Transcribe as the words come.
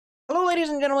Hello ladies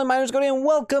and gentlemen, my name is Dakota and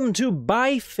welcome to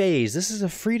Biphase. This is a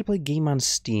free-to-play game on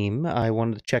Steam. I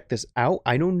wanted to check this out.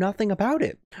 I know nothing about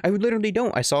it. I literally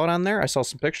don't. I saw it on there. I saw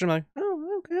some pictures. I'm like,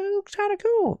 oh, okay, it looks kind of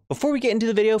cool. Before we get into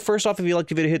the video, first off, if you like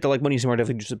the video, hit the like button. You see more,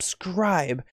 definitely do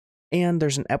subscribe. And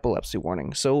there's an epilepsy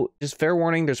warning. So just fair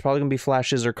warning, there's probably gonna be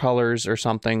flashes or colors or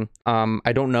something.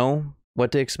 I don't know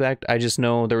what to expect. I just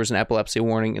know there was an epilepsy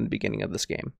warning in the beginning of this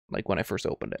game, like when I first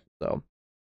opened it. So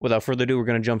without further ado, we're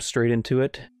gonna jump straight into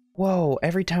it. Whoa,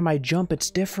 every time I jump,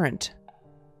 it's different.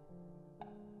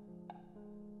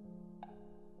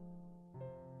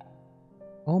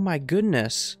 Oh my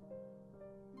goodness.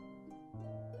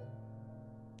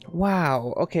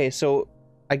 Wow, okay, so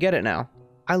I get it now.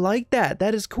 I like that.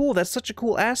 That is cool. That's such a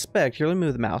cool aspect. Here, let me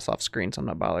move the mouse off screen so I'm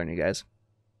not bothering you guys.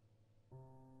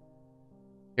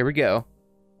 Here we go.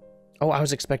 Oh, I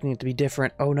was expecting it to be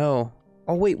different. Oh no.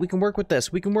 Oh wait, we can work with this.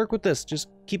 We can work with this. Just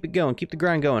keep it going. Keep the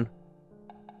grind going.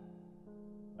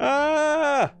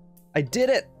 Ah! I did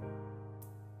it!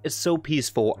 It's so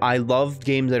peaceful. I love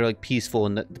games that are like peaceful,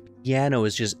 and the piano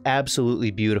is just absolutely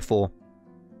beautiful.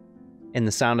 And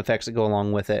the sound effects that go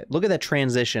along with it. Look at that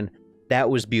transition. That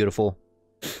was beautiful.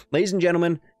 Ladies and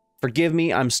gentlemen, forgive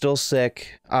me, I'm still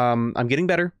sick. I'm getting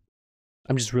better.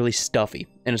 I'm just really stuffy,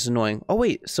 and it's annoying. Oh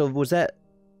wait, so was that...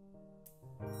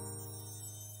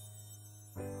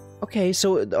 Okay,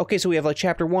 so we have like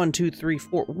chapter 1, 2, 3,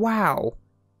 4. Wow.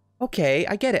 Okay,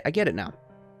 I get it now.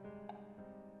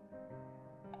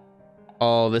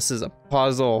 Oh, this is a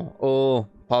puzzle. Oh,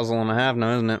 puzzle and a half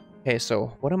now, isn't it? Okay,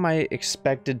 so what am I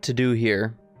expected to do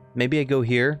here? Maybe I go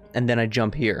here, and then I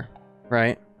jump here,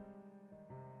 right?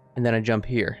 And then I jump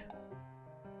here.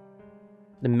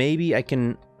 Then maybe I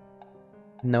can...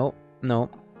 Nope,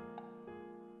 nope.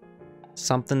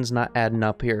 Something's not adding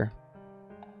up here.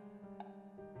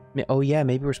 Oh yeah,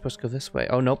 maybe we're supposed to go this way.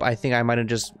 Oh nope, I think I might have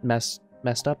just messed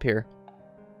up here.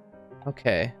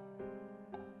 Okay.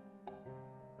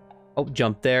 Oh,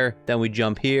 jump there, then we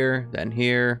jump here, then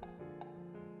here,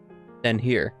 then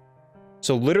here.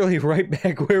 So literally right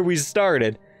back where we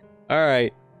started.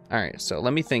 Alright. Alright, so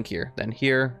let me think here.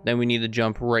 Then we need to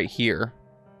jump right here.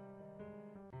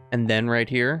 And then right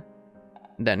here.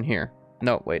 Then here.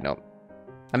 No, wait, no.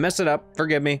 I messed it up.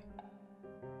 Forgive me.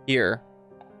 Here.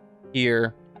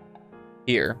 Here.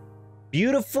 Here.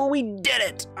 Beautiful, we did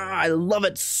it! Ah, I love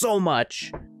it so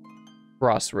much.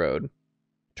 Crossroad.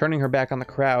 Turning her back on the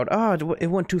crowd. Oh, it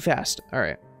went too fast.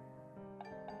 Alright.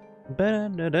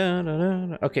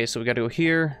 Okay, so we gotta go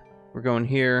here. We're going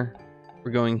here.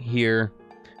 We're going here.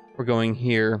 We're going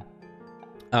here.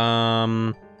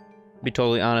 Be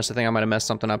totally honest, I think I might have messed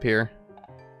something up here.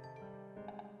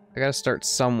 I gotta start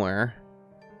somewhere.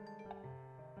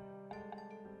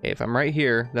 Okay, if I'm right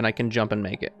here, then I can jump and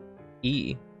make it.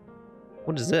 E.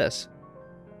 What is this?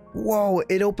 Whoa,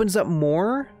 it opens up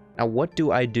more? Now what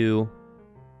do I do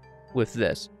with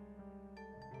this?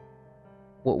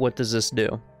 What does this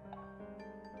do?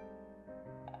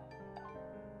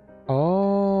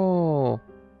 Oh.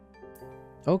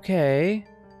 Okay.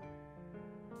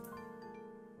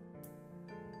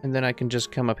 And then I can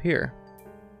just come up here.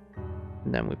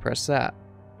 And then we press that.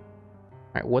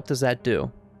 Alright, what does that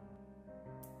do?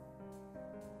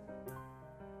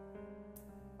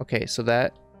 Okay, so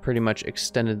that pretty much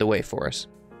extended the way for us.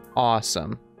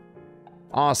 Awesome.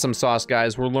 Awesome sauce,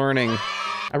 guys. We're learning.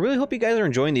 I really hope you guys are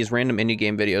enjoying these random indie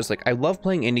game videos. Like, I love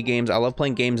playing indie games. I love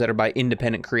playing games that are by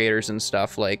independent creators and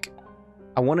stuff. Like,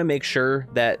 I want to make sure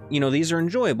that, you know, these are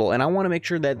enjoyable. And I want to make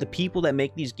sure that the people that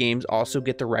make these games also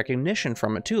get the recognition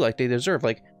from it, too, like they deserve.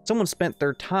 Like, someone spent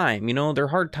their time, you know, their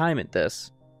hard time at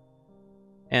this.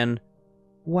 And...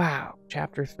 wow,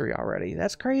 chapter 3 already.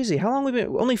 That's crazy. How long have we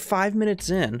been? Only 5 minutes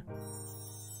in.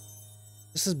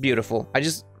 This is beautiful. I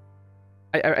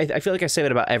feel like I say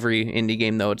that about every indie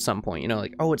game, though, at some point. You know,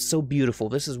 like, oh, it's so beautiful.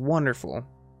 This is wonderful.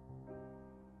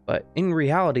 But in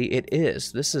reality, it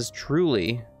is. This is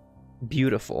truly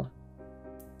beautiful.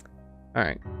 All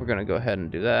right, we're going to go ahead and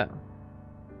do that.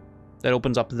 That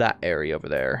opens up that area over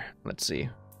there. Let's see.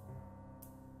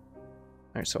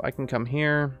 All right, so I can come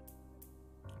here.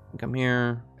 Come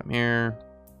here, come here,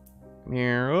 come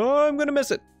here. Oh, I'm gonna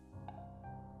miss it.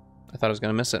 I thought I was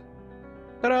gonna miss it.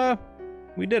 Ta-da!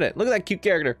 We did it. Look at that cute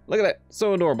character. Look at that.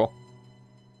 So adorable.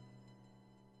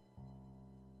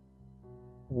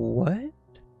 What?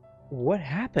 What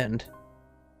happened?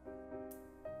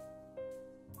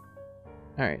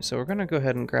 Alright, so we're gonna go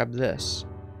ahead and grab this.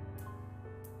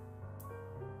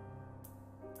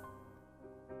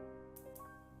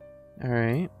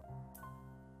 Alright.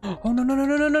 Oh, no, no, no,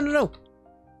 no, no, no, no, no!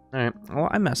 Alright, well,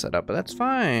 I messed it up, but that's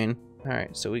fine.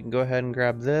 Alright, so we can go ahead and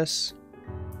grab this.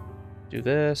 Do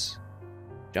this.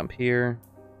 Jump here.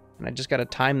 And I just gotta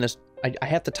time this. I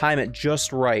have to time it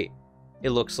just right,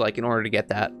 it looks like, in order to get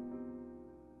that.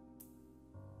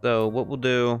 So what we'll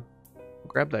do,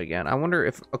 grab that again. I wonder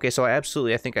if, okay, so I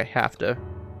think I have to.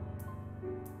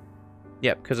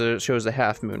 Yep, because it shows the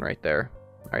half moon right there.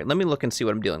 All right, let me look and see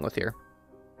what I'm dealing with here.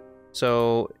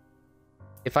 So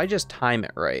if I just time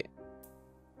it right,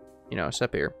 you know,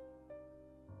 step here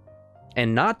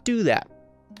and not do that.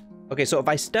 Okay, so if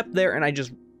I step there and I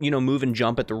just, you know, move and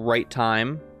jump at the right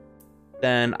time,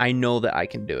 then I know that I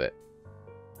can do it.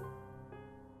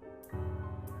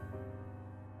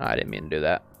 I didn't mean to do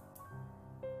that.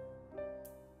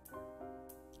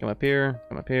 Come up here,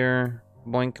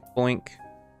 boink, boink.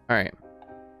 All right.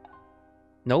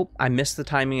 Nope, I missed the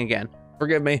timing again.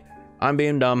 Forgive me, I'm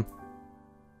being dumb.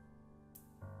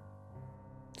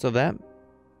 So that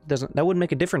wouldn't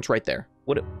make a difference right there,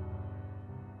 would it?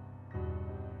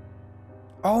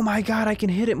 Oh my god, I can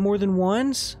hit it more than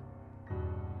once?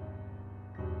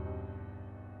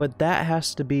 But that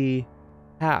has to be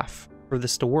half for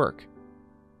this to work.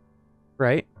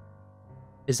 Right?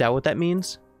 Is that what that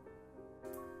means?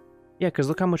 Yeah, because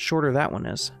look how much shorter that one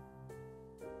is.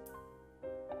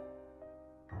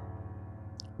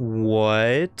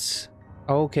 What?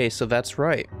 Okay, so that's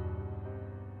right.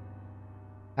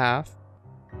 Half.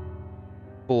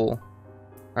 Full.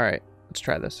 Alright, let's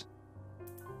try this.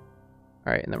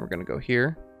 Alright, and then we're going to go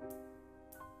here.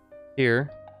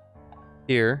 Here.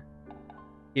 Here.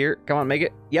 Here. Come on, make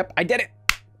it. Yep, I did it!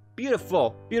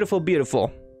 Beautiful. Beautiful,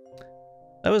 beautiful.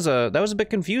 That was a bit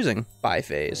confusing.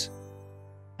 Biphase.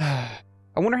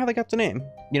 I wonder how they got the name.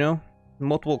 You know?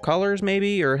 Multiple colors,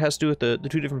 maybe? Or it has to do with the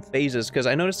two different phases. Because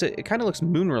I noticed it kind of looks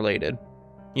moon-related.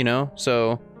 You know?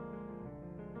 So,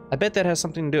 I bet that has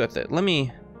something to do with it. Let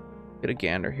me get a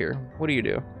gander here. What do you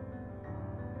do?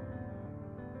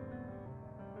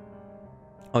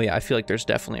 Oh yeah, I feel like there's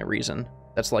definitely a reason.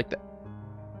 That's like that.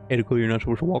 Hey, Dakota, you're not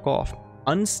supposed to walk off.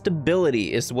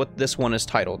 Unstability is what this one is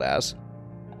titled as.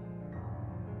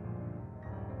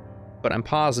 But I'm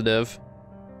positive.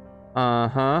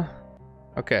 Uh-huh.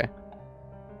 Okay.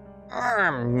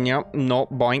 Yep, nope,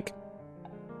 boink.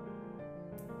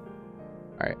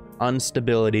 Alright,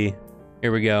 instability.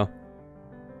 Here we go.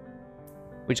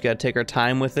 We just gotta take our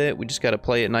time with it. We just gotta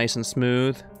play it nice and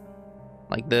smooth.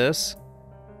 Like this.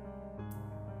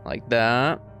 Like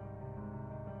that.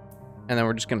 And then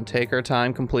we're just gonna take our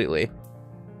time completely.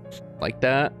 Like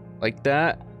that,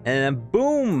 and then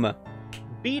boom!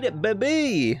 Beat it,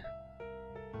 baby!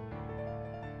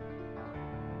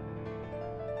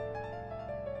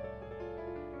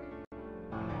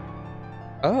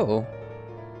 Oh.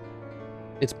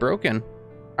 It's broken.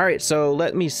 Alright, so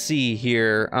let me see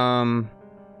here.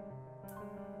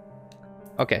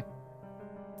 Okay.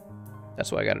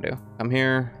 That's what I gotta do. Come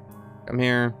here. Come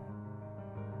here.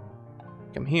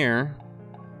 Come here.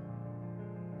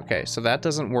 Okay, so that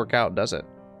doesn't work out, does it?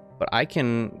 But I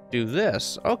can do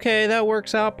this. Okay, that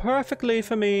works out perfectly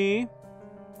for me.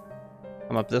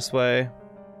 Come up this way.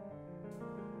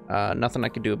 Nothing I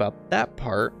can do about that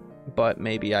part. But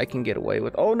maybe I can get away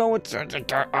with... Oh, no, it's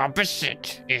the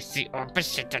opposite. It's the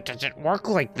opposite. That doesn't work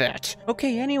like that.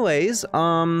 Okay, anyways,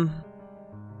 I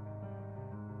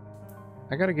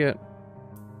gotta get...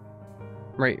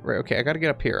 Right, okay, I gotta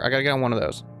get up here. I gotta get on one of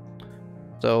those.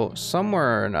 So,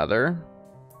 somewhere or another,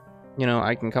 you know,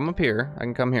 I can come up here. I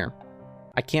can come here.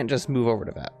 I can't just move over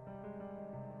to that.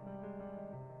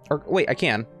 Or, wait, I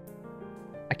can.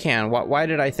 I can. Why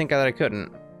did I think that I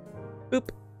couldn't? Boop.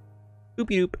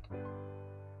 Boopy doop.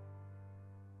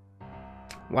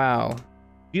 Wow.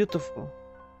 Beautiful.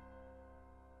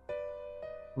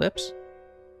 Lips?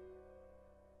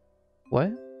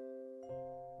 What?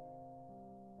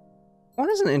 Well,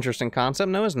 that is an interesting concept,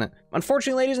 no, isn't it?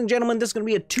 Unfortunately, ladies and gentlemen, this is going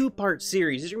to be a two-part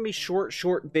series. These are going to be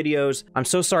short videos. I'm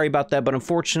so sorry about that, but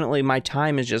unfortunately, my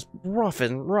time is just rough.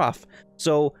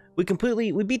 So, we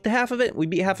beat the half of it. We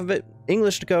beat half of it.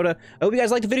 English Dakota. I hope you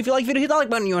guys liked the video. If you liked the video, hit the like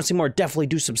button. You want to see more, definitely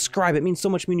do subscribe. It means so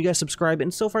much to me when you guys subscribe.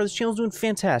 And so far, this channel is doing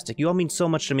fantastic. You all mean so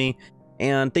much to me.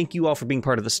 And thank you all for being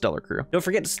part of the Stellar crew. Don't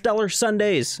forget, Stellar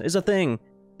Sundays is a thing.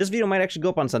 This video might actually go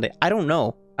up on Sunday. I don't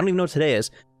know. I don't even know what today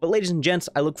is. But ladies and gents,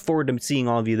 I look forward to seeing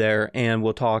all of you there, and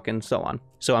we'll talk and so on.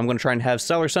 So I'm going to try and have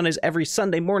Stellar Sundays every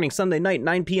Sunday morning, Sunday night,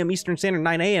 9 p.m. Eastern Standard,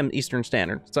 9 a.m. Eastern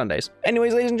Standard, Sundays.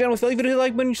 Anyways, ladies and gentlemen, if you like the video,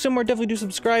 like button, somewhere, definitely do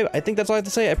subscribe. I think that's all I have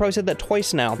to say. I probably said that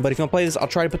twice now. But if you want to play this, I'll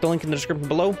try to put the link in the description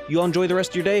below. You all enjoy the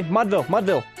rest of your day.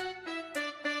 Mudville.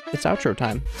 It's outro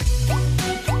time.